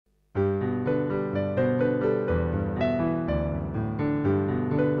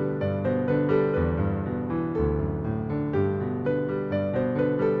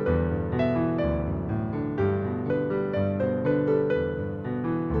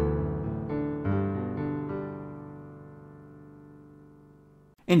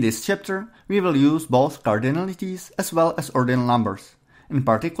In this chapter, we will use both cardinalities as well as ordinal numbers. In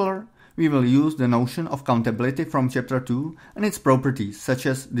particular, we will use the notion of countability from chapter 2 and its properties, such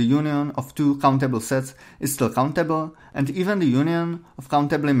as the union of two countable sets is still countable, and even the union of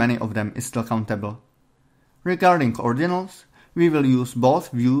countably many of them is still countable. Regarding ordinals, we will use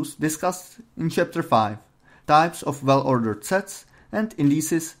both views discussed in chapter 5, types of well-ordered sets and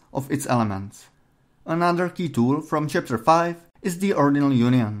indices of its elements. Another key tool from chapter 5 is the ordinal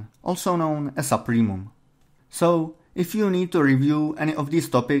union, also known as a primum. So, if you need to review any of these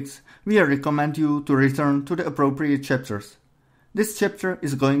topics, we recommend you to return to the appropriate chapters. This chapter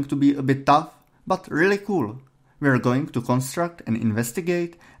is going to be a bit tough, but really cool. We are going to construct and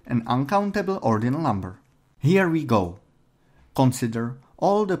investigate an uncountable ordinal number. Here we go. Consider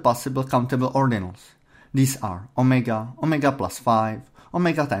all the possible countable ordinals. These are omega, omega plus 5,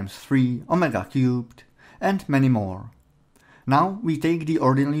 omega times 3, omega cubed, and many more. Now we take the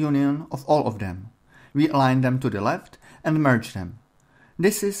ordinal union of all of them. We align them to the left and merge them.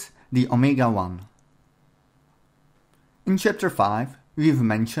 This is the omega 1. In chapter 5, we've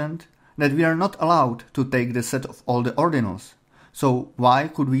mentioned that we are not allowed to take the set of all the ordinals. So why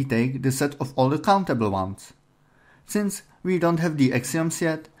could we take the set of all the countable ones? Since we don't have the axioms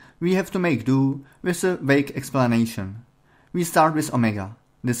yet, we have to make do with a vague explanation. We start with omega,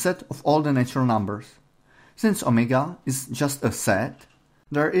 the set of all the natural numbers. Since omega is just a set,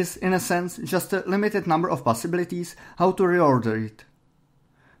 there is in a sense just a limited number of possibilities how to reorder it.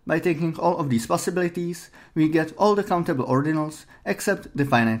 By taking all of these possibilities, we get all the countable ordinals except the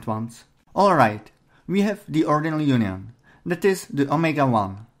finite ones. Alright, we have the ordinal union, that is the omega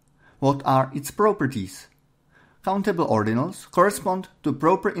 1. What are its properties? Countable ordinals correspond to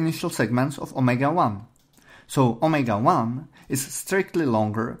proper initial segments of omega 1. So omega 1 is strictly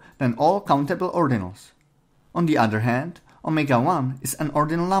longer than all countable ordinals. On the other hand, omega 1 is an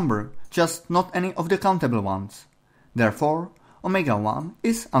ordinal number, just not any of the countable ones. Therefore, omega 1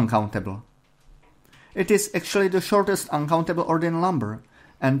 is uncountable. It is actually the shortest uncountable ordinal number,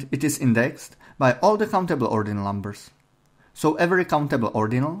 and it is indexed by all the countable ordinal numbers. So every countable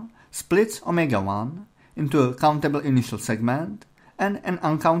ordinal splits omega 1 into a countable initial segment and an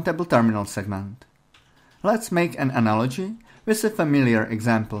uncountable terminal segment. Let's make an analogy with a familiar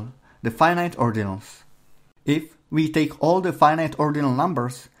example, the finite ordinals. If we take all the finite ordinal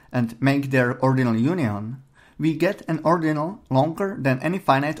numbers and make their ordinal union, we get an ordinal longer than any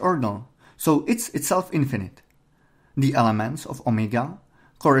finite ordinal, so it's itself infinite. The elements of omega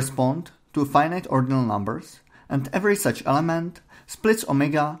correspond to finite ordinal numbers, and every such element splits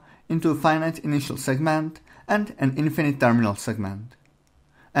omega into a finite initial segment and an infinite terminal segment.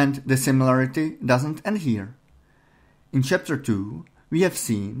 And the similarity doesn't end here. In chapter 2, we have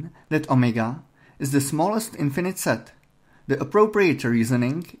seen that omega is the smallest infinite set. The appropriate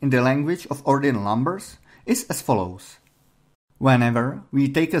reasoning in the language of ordinal numbers is as follows. Whenever we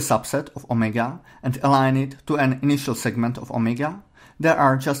take a subset of omega and align it to an initial segment of omega, there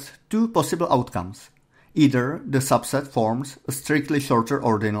are just two possible outcomes. Either the subset forms a strictly shorter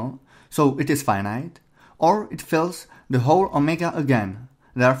ordinal, so it is finite, or it fills the whole omega again.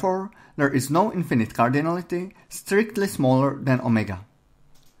 Therefore, there is no infinite cardinality strictly smaller than omega.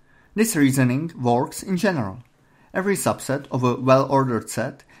 This reasoning works in general. Every subset of a well-ordered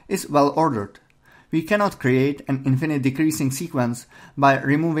set is well-ordered. We cannot create an infinite decreasing sequence by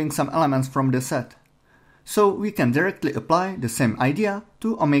removing some elements from the set. So we can directly apply the same idea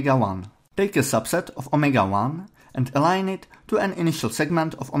to omega 1. Take a subset of omega 1 and align it to an initial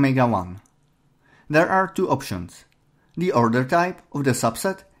segment of omega 1. There are two options. The order type of the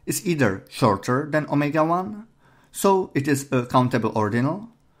subset is either shorter than omega 1, so it is a countable ordinal,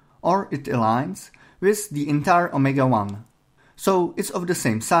 or it aligns with the entire omega 1, so it's of the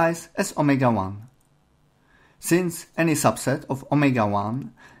same size as omega 1. Since any subset of omega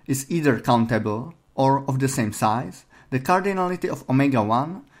 1 is either countable or of the same size, the cardinality of omega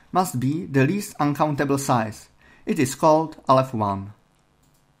 1 must be the least uncountable size. It is called Aleph 1.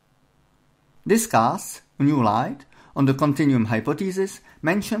 This casts a new light on the continuum hypothesis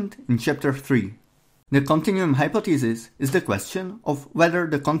mentioned in chapter 3. The continuum hypothesis is the question of whether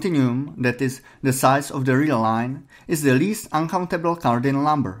the continuum, that is, the size of the real line, is the least uncountable cardinal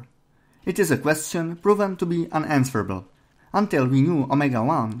number. It is a question proven to be unanswerable. Until we knew omega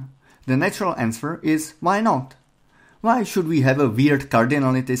 1, the natural answer is why not? Why should we have a weird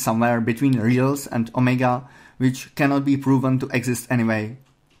cardinality somewhere between reals and omega, which cannot be proven to exist anyway?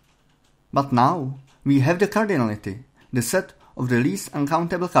 But now we have the cardinality. The set of the least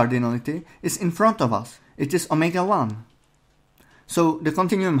uncountable cardinality is in front of us. It is omega 1. So the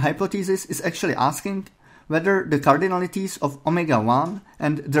continuum hypothesis is actually asking whether the cardinalities of omega 1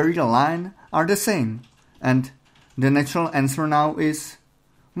 and the real line are the same, and the natural answer now is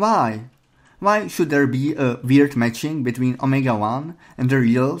why? Why should there be a weird matching between omega 1 and the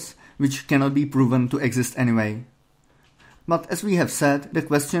reals which cannot be proven to exist anyway? But as we have said, the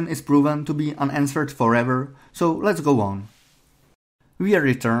question is proven to be unanswered forever, so let's go on. We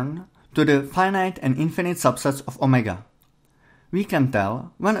return to the finite and infinite subsets of omega. We can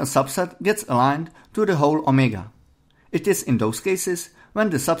tell when a subset gets aligned to the whole omega. It is in those cases when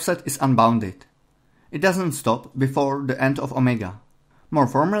the subset is unbounded. It doesn't stop before the end of omega. More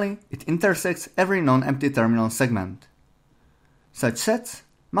formally, it intersects every non-empty terminal segment. Such sets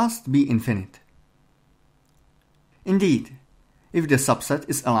must be infinite. Indeed, if the subset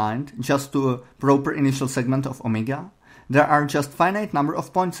is aligned just to a proper initial segment of omega, there are just finite number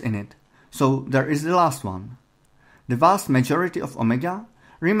of points in it, so there is the last one. The vast majority of omega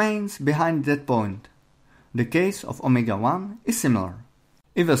remains behind that point. The case of omega 1 is similar.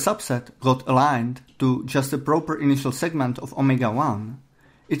 If a subset got aligned to just a proper initial segment of omega 1,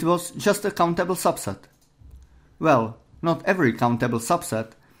 it was just a countable subset. Well, not every countable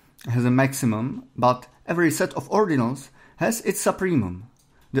subset has a maximum, but every set of ordinals has its supremum,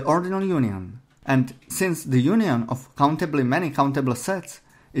 the ordinal union. And since the union of countably many countable sets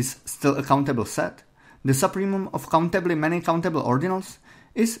is still a countable set, the supremum of countably many countable ordinals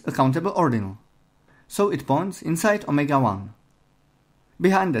is a countable ordinal. So it points inside omega 1.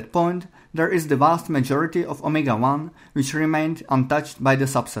 Behind that point, there is the vast majority of omega 1 which remained untouched by the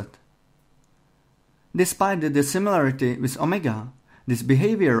subset. Despite the dissimilarity with omega, this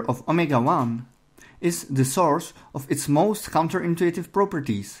behavior of omega 1 is the source of its most counterintuitive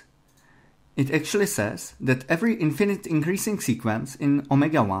properties. It actually says that every infinite increasing sequence in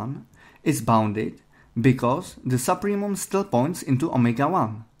omega 1 is bounded because the supremum still points into omega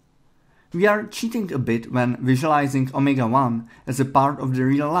 1. We are cheating a bit when visualizing omega 1 as a part of the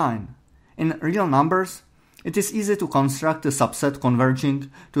real line. In real numbers, it is easy to construct a subset converging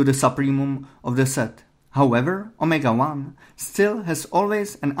to the supremum of the set. However, omega 1 still has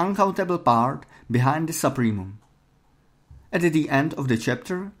always an uncountable part behind the supremum. At the end of the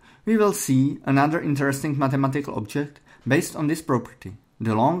chapter, we will see another interesting mathematical object based on this property,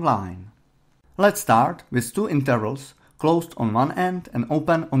 the long line. Let's start with two intervals closed on one end and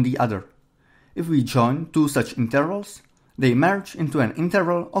open on the other. If we join two such intervals, they merge into an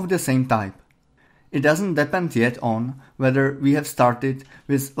interval of the same type. It doesn't depend yet on whether we have started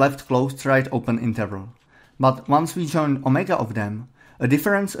with left closed right open interval, but once we join omega of them, a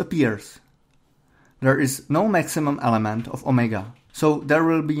difference appears. There is no maximum element of omega, so there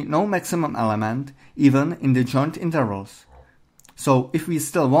will be no maximum element even in the joint intervals. So if we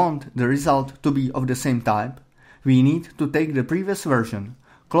still want the result to be of the same type, we need to take the previous version,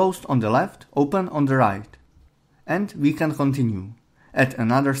 closed on the left, open on the right. And we can continue, add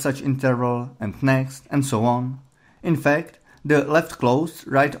another such interval and next, and so on. In fact, the left closed,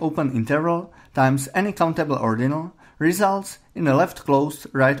 right open interval times any countable ordinal results in a left closed,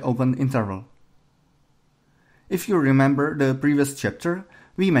 right open interval. If you remember the previous chapter,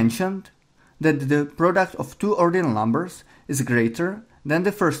 we mentioned that the product of two ordinal numbers is greater than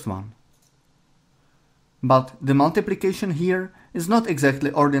the first one. But the multiplication here is not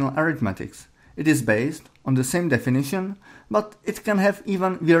exactly ordinal arithmetics. It is based on the same definition, but it can have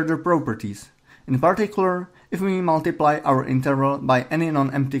even weirder properties. In particular, if we multiply our interval by any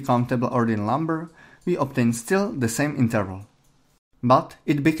non-empty countable ordinal number, we obtain still the same interval. But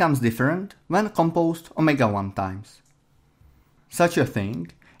it becomes different when composed omega 1 times. Such a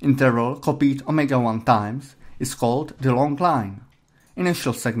thing, interval copied omega 1 times, is called the long line.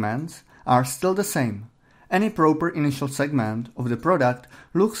 Initial segments are still the same. Any proper initial segment of the product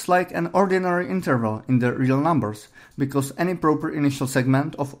looks like an ordinary interval in the real numbers because any proper initial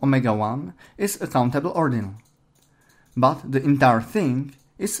segment of omega 1 is a countable ordinal. But the entire thing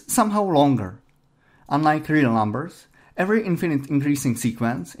is somehow longer. Unlike real numbers, every infinite increasing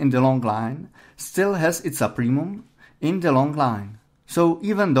sequence in the long line still has its supremum in the long line. So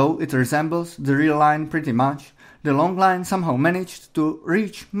even though it resembles the real line pretty much, the long line somehow managed to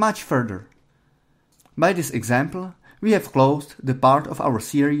reach much further. By this example, we have closed the part of our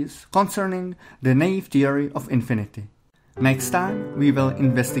series concerning the naive theory of infinity. Next time, we will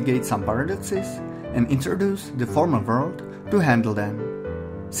investigate some paradoxes and introduce the formal world to handle them.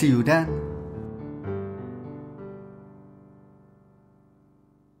 See you then!